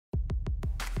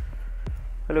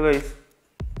Hello guys,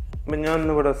 I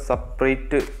am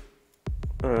separate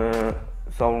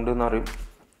sound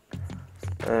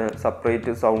separate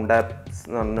sound apps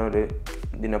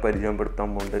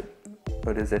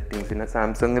settings in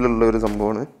Samsung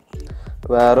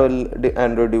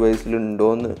Android device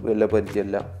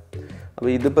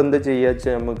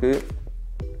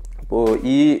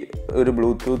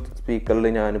Bluetooth speaker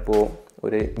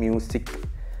music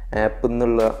app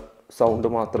sound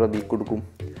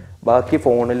ബാക്കി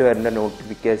ഫോണിൽ വരുന്ന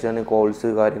notification calls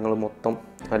കാര്യങ്ങൾ മൊത്തം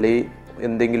അല്ലെങ്കിൽ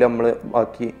എന്തെങ്കിലും നമ്മൾ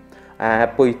ബാക്കി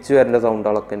ആപ്പ് ഒഴിച്ച് വരുന്ന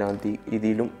സൗണ്ടുകളൊക്കെ ഞാൻ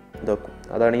ഇതിലും ഇതാക്കും.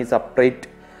 അതാണ് ഈ സെപ്പറേറ്റ്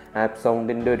ആപ്പ്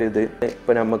സൗണ്ടിൻ്റെ ഒരു ഇത്.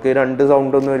 ഇപ്പോൾ നമുക്ക് രണ്ട്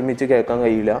സൗണ്ടൊന്നും ഒരുമിച്ച് കേൾക്കാൻ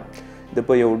കഴിയില്ല.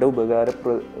 ഇതിപ്പോൾ എവിടെ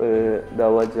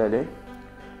ഇതാവുക വെച്ചാൽ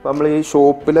ഇപ്പോൾ നമ്മൾ ഈ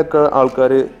ഷോപ്പിലൊക്കെ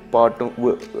ആൾക്കാർ പാട്ടും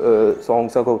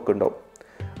സോങ്സൊക്കെ വെക്കുന്നുണ്ടാവും.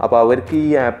 അപ്പോൾ അവർക്ക് ഈ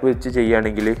ആപ്പ് വെച്ച്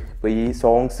ചെയ്യുകയാണെങ്കിൽ ഇപ്പോൾ ഈ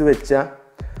സോങ്സ് വെച്ച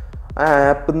ആ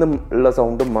ആപ്പിൽ നിന്നുള്ള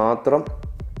സൗണ്ട് മാത്രം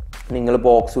നിങ്ങൾ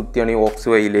ബോക്സ് കുത്തിയാണെങ്കിൽ ബോക്സ്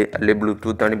വഴിയിൽ അല്ലെങ്കിൽ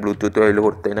ബ്ലൂടൂത്ത് ആണെങ്കിൽ ബ്ലൂടൂത്ത് വഴിയിൽ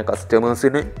കൊടുത്തു കഴിഞ്ഞാൽ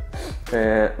കസ്റ്റമേഴ്സിന്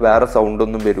വേറെ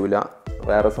സൗണ്ടൊന്നും വരില്ല.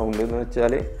 വേറെ സൗണ്ട് എന്ന്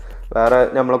വെച്ചാൽ വേറെ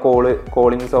നമ്മളെ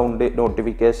കോളിങ് സൗണ്ട്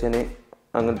നോട്ടിഫിക്കേഷന്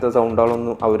അങ്ങനത്തെ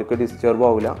സൗണ്ടുകളൊന്നും അവർക്ക് ഡിസ്റ്റർബ്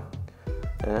ആവില്ല.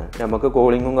 നമുക്ക്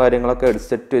കോളിങ്ങും കാര്യങ്ങളൊക്കെ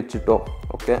ഹെഡ്സെറ്റ് വെച്ചിട്ടോ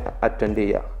ഒക്കെ അറ്റൻഡ്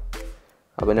ചെയ്യാം.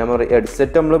 അപ്പോൾ ഞാൻ പറയും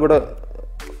ഹെഡ്സെറ്റ് നമ്മളിവിടെ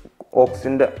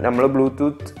ഓക്സിൻ്റെ നമ്മൾ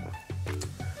ബ്ലൂടൂത്ത്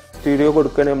സ്റ്റീരിയോ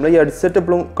കൊടുക്കുകയാണെങ്കിൽ നമ്മൾ ഈ ഹെഡ്സെറ്റ്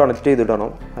എപ്പോഴും കണക്ട്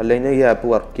ചെയ്തിടണം, അല്ലെങ്കിൽ ഈ ആപ്പ്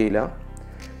വർക്ക് ചെയ്യില്ല.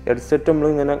 ഹെഡ്സെറ്റ്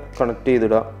നമ്മളിങ്ങനെ കണക്ട്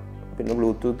ചെയ്തിടുക, പിന്നെ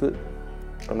ബ്ലൂടൂത്ത്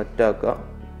കണക്റ്റ് ആക്കുക,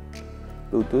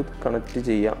 ബ്ലൂടൂത്ത് കണക്റ്റ്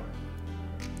ചെയ്യാം.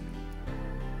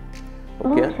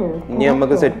 ഓക്കെ, ഇനി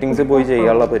നമുക്ക് സെറ്റിങ്സ് പോയി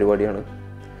ചെയ്യാനുള്ള പരിപാടിയാണ്.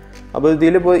 അപ്പോൾ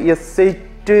ഇതിലിപ്പോൾ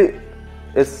S8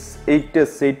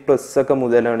 S8 ഒക്കെ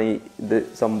മുതലാണ് ഇത്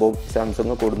സംഭവം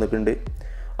സാംസങ് കൊടുത്തിട്ടുണ്ട്.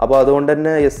 അപ്പോൾ അതുകൊണ്ട്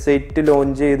തന്നെ S8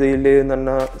 ലോഞ്ച് ചെയ്തതിൽ എന്ന്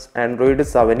പറഞ്ഞാൽ ആൻഡ്രോയിഡ്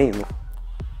 7 ചെയ്യുന്നു.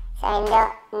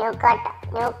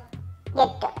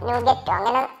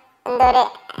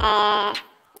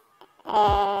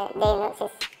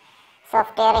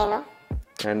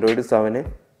 ആൻഡ്രോയിഡ് 7.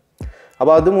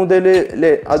 അപ്പോൾ അത്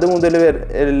മുതൽ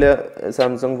എല്ലാ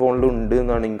സാംസങ് ഫോണിലും ഉണ്ട്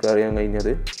എന്നാണ് എനിക്ക് അറിയാൻ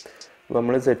കഴിഞ്ഞത്. അപ്പോൾ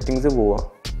നമ്മൾ സെറ്റിങ്സ് പോവാം.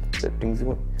 സെറ്റിങ്സ്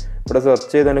ഇവിടെ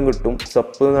സെർച്ച് ചെയ്താലും കിട്ടും.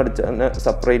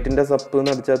 സെപ്പറേറ്റിൻ്റെ സപ്പ്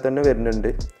എന്ന് അടിച്ചാൽ തന്നെ വരുന്നുണ്ട്.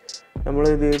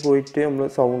 നമ്മളിത് പോയിട്ട് നമ്മൾ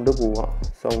സൗണ്ട്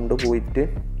പോയിട്ട്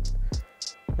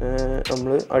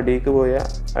നമ്മൾ അടിയിലേക്ക് പോയ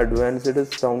അഡ്വാൻസ്ഡ്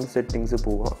സൗണ്ട് സെറ്റിങ്സ്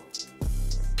പോവാം.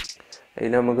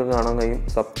 അതിൽ നമുക്ക് കാണാൻ കഴിയും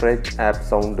സെപ്പറേറ്റ് ആപ്പ്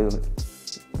സൗണ്ട്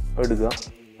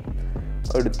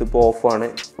എടുത്തിപ്പോൾ ഓഫാണ്.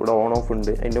 ഇവിടെ ഓൺ ഓഫ്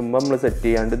ഉണ്ട്. അതിൻ്റെ മുമ്പ് നമ്മൾ സെറ്റ്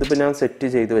ചെയ്യാണ്ട് ഇതിപ്പോൾ ഞാൻ സെറ്റ്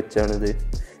ചെയ്ത് വെച്ചാണിത്.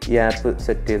 ഈ ആപ്പ്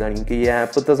സെറ്റ് ചെയ്താണ്. എനിക്ക് ഈ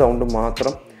ആപ്പത്തെ സൗണ്ട്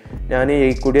മാത്രം ഞാൻ ഈ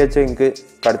കൂടി വെച്ചാൽ എനിക്ക്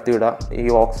കടത്തിവിടാം. ഈ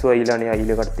ഓക്സ് വഴിയിലാണെങ്കിൽ അതിൽ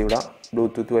കടത്തിവിടാം,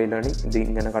 ബ്ലൂടൂത്ത് വഴിയിലാണെങ്കിൽ ഇത്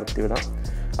ഇങ്ങനെ കടത്തിവിടാം.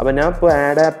 അപ്പോൾ ഞാൻ ഇപ്പോൾ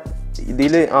ആഡ് ആപ്പ്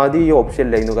ഇതിൽ ആദ്യം ഈ ഓപ്ഷൻ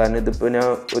ഇല്ലായിരുന്നു. കാരണം ഇതിപ്പോൾ ഞാൻ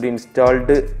ഒരു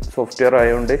ഇൻസ്റ്റാൾഡ് സോഫ്റ്റ്വെയർ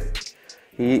ആയതുകൊണ്ട്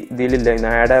ഈ ഇതിലില്ലായിരുന്നു.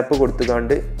 ആഡ് ആപ്പ്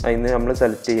കൊടുത്തുകൊണ്ട് അതിന് നമ്മൾ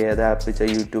സെലക്ട് ചെയ്യുക ഏത് ആപ്പ് വെച്ചാൽ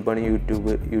യൂട്യൂബാണെങ്കിൽ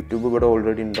യൂട്യൂബ് ഇവിടെ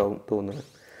ഓൾറെഡി ഉണ്ടാവും തോന്നുന്നത്.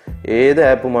 ഏത്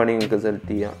ആപ്പുമാണെങ്കിൽ നിങ്ങൾക്ക്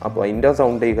സെലക്ട് ചെയ്യാം. അപ്പോൾ അതിൻ്റെ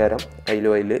സൗണ്ട് ഈ കാരം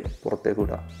അതിൽ പുറത്തേക്ക്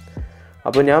വിടാം.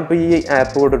 അപ്പോൾ ഞാൻ ഇപ്പോൾ ഈ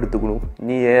ആപ്പ് കൂടെ എടുത്തുക്കണു.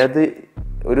 ഇനി ഏത്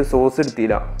ഒരു സോഴ്സ്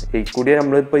എടുത്തില്ല, ഈ കൂടി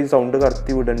നമ്മളിപ്പോൾ ഈ സൗണ്ട്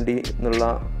കടത്തി വിടേണ്ടി എന്നുള്ള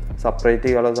സെപ്പറേറ്റ്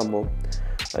ചെയ്യാനുള്ള സംഭവം.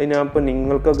 അത് ഞാൻ ഇപ്പോൾ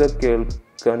നിങ്ങൾക്കൊക്കെ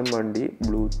കേൾക്കാനും വേണ്ടി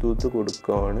ബ്ലൂടൂത്ത്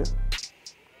കൊടുക്കുകയാണ്.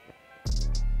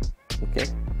 ഓക്കെ,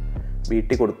 BT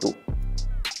കൊടുത്തു.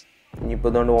 ഇനിയിപ്പോൾ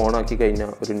ഇതുകൊണ്ട് ഓണാക്കി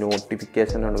കഴിഞ്ഞാൽ ഒരു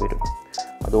നോട്ടിഫിക്കേഷനാണ് വരും.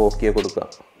 അത് ഓക്കെ കൊടുക്കുക.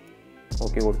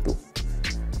 ഓക്കെ കൊടുത്തു.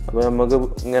 അപ്പോൾ നമുക്ക്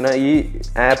ഇങ്ങനെ ഈ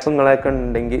ആപ്പ് നിങ്ങളൊക്കെ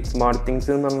ഉണ്ടെങ്കിൽ സ്മാർട്ട്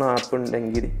തിങ്സ് എന്ന് പറഞ്ഞ ആപ്പ്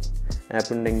ഉണ്ടെങ്കിൽ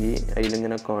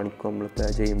അതിലിങ്ങനെ കാണിക്കും. നമ്മൾ പ്ലേ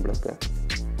ചെയ്യുമ്പോഴൊക്കെ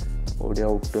ഓഡിയോ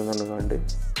ഔട്ട് എന്ന് പറഞ്ഞാണ്ട്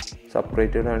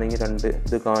സെപ്പറേറ്റഡ് ആണെങ്കിൽ രണ്ട്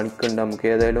ഇത് കാണിക്കുന്നുണ്ട്. നമുക്ക്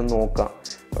ഏതായാലും നോക്കാം.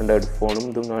 രണ്ട് ഹെഡ്ഫോണും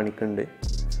ഇതും കാണിക്കുന്നുണ്ട്.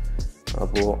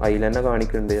 അപ്പോൾ അതിൽ തന്നെ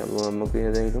കാണിക്കുന്നുണ്ട്. അപ്പോൾ നമുക്ക്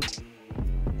ഏതായാലും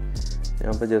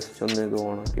ഞാനിപ്പോൾ ജസ്റ്റ് ഒന്ന് ഇത്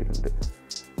ഓണാക്കിയിട്ടുണ്ട്.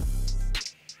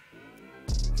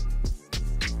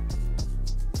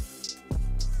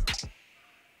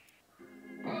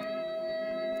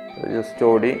 ജസ്റ്റ്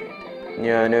ഓടി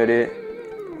ഞാനൊരു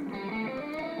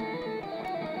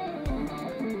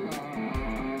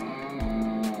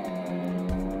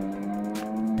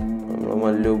നമ്മളെ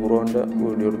മല്ലു ബ്രോൻ്റെ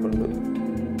വീഡിയോ എടുക്കുന്നുണ്ട്.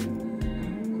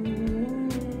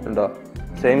 ഉണ്ടോ?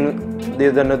 സെയിം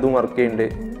ഇതിൽ തന്നെ ഇതും വർക്ക് ചെയ്യുന്നുണ്ട്.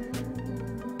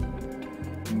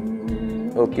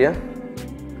 ഓക്കെ,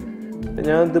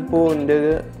 ഞാനിതിപ്പോൾ എൻ്റെ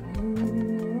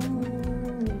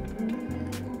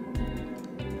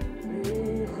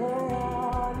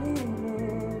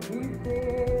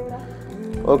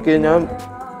ഓക്കെ ഞാൻ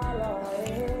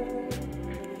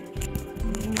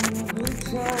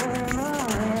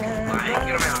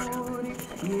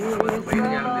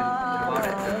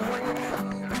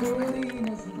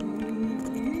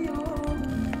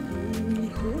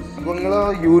അപ്പോൾ നിങ്ങൾ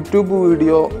യൂട്യൂബ്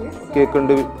വീഡിയോ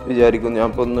കേൾക്കുന്നുണ്ട് വിചാരിക്കുന്നു. ഞാൻ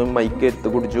ഇപ്പോൾ ഒന്ന് മൈക്ക് എടുത്ത്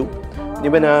കുടിച്ചു.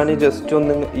 ഇനിയിപ്പോൾ ഞാൻ ജസ്റ്റ്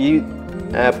ഒന്ന് ഈ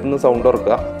ആപ്പിൽ നിന്ന് സൗണ്ട്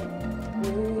ഉറക്കുക,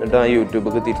 എന്നിട്ട് ആ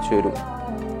യൂട്യൂബിലേക്ക് തിരിച്ചു വരും.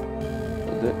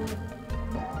 ഇത്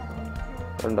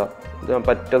കണ്ട, ഇത് ഞാൻ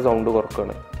പറ്റ സൗണ്ട്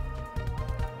കുറക്കാണ്,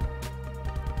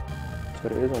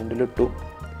 ചെറിയ സൗണ്ടിലിട്ടു.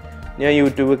 ഞാൻ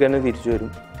യൂട്യൂബിലേക്ക് തന്നെ തിരിച്ചു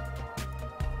വരും.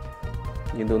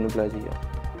 ഇതൊന്ന് പ്ലേ ചെയ്യാം.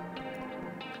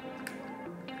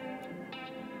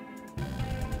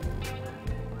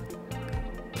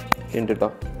 കേട്ടോ,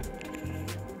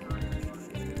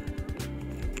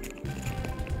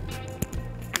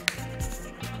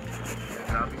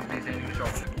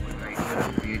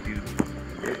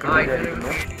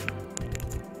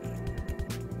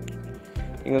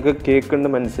 നിങ്ങൾക്ക് കേൾക്കുന്നുണ്ട്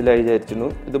മനസ്സിലായി വിചാരിച്ചിരുന്നു.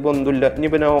 ഇതിപ്പോൾ ഒന്നുമില്ല.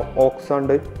 ഇനിയിപ്പോൾ ഞാൻ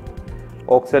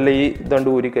ഓക്സ് അല്ല ഈ ഇതാണ്ട്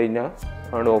ഊരി കഴിഞ്ഞാൽ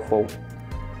ആണ് ഓഫ് ആവും.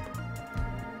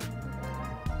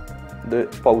 ഇത്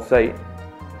പൗസായി.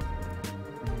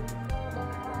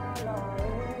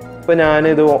 ഇപ്പം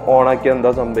ഞാനിത് ഓണാക്കിയാൽ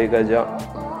എന്താ സംഭവിക്കുക വെച്ചാൽ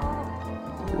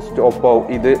സ്റ്റോപ്പ് ആവും.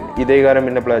 ഇതേ കാര്യം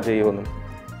പിന്നെ പ്ലേ ചെയ്യുമെന്നും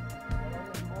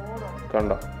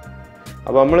കണ്ട.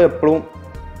 അപ്പോൾ നമ്മൾ എപ്പോഴും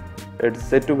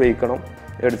ഹെഡ്സെറ്റ് ഉപയോഗിക്കണം.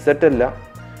 ഹെഡ്സെറ്റ് അല്ല,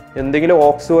 എന്തെങ്കിലും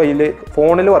ഓക്സ് വഴിയിൽ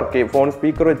ഫോണിൽ വർക്ക് ചെയ്യും, ഫോൺ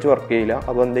സ്പീക്കർ വെച്ച് വർക്ക് ചെയ്യില്ല.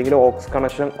 അപ്പോൾ എന്തെങ്കിലും ഓക്സ്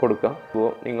കണക്ഷൻ കൊടുക്കുക. അപ്പോൾ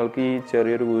നിങ്ങൾക്ക് ഈ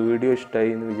ചെറിയൊരു വീഡിയോ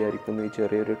ഇഷ്ടമായി എന്ന് വിചാരിക്കുന്നു. ഈ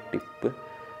ചെറിയൊരു ടിപ്പ്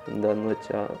എന്താണെന്ന്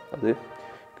വെച്ചാൽ അത്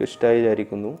ഇഷ്ടമായി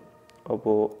വിചാരിക്കുന്നു.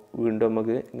 അപ്പോൾ വീണ്ടും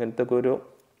നമുക്ക് ഇങ്ങനത്തെ ഒരു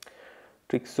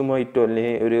ട്രിക്സുമായിട്ടോ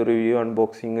അല്ലെങ്കിൽ ഒരു റിവ്യൂ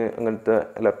അൺബോക്സിങ് അങ്ങനത്തെ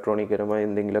ഇലക്ട്രോണിക് പരമായ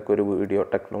എന്തെങ്കിലുമൊക്കെ ഒരു വീഡിയോ,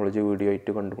 ടെക്നോളജി വീഡിയോ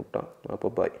ആയിട്ട് കണ്ടുമുട്ടാം.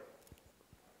 അപ്പോൾ ബൈ.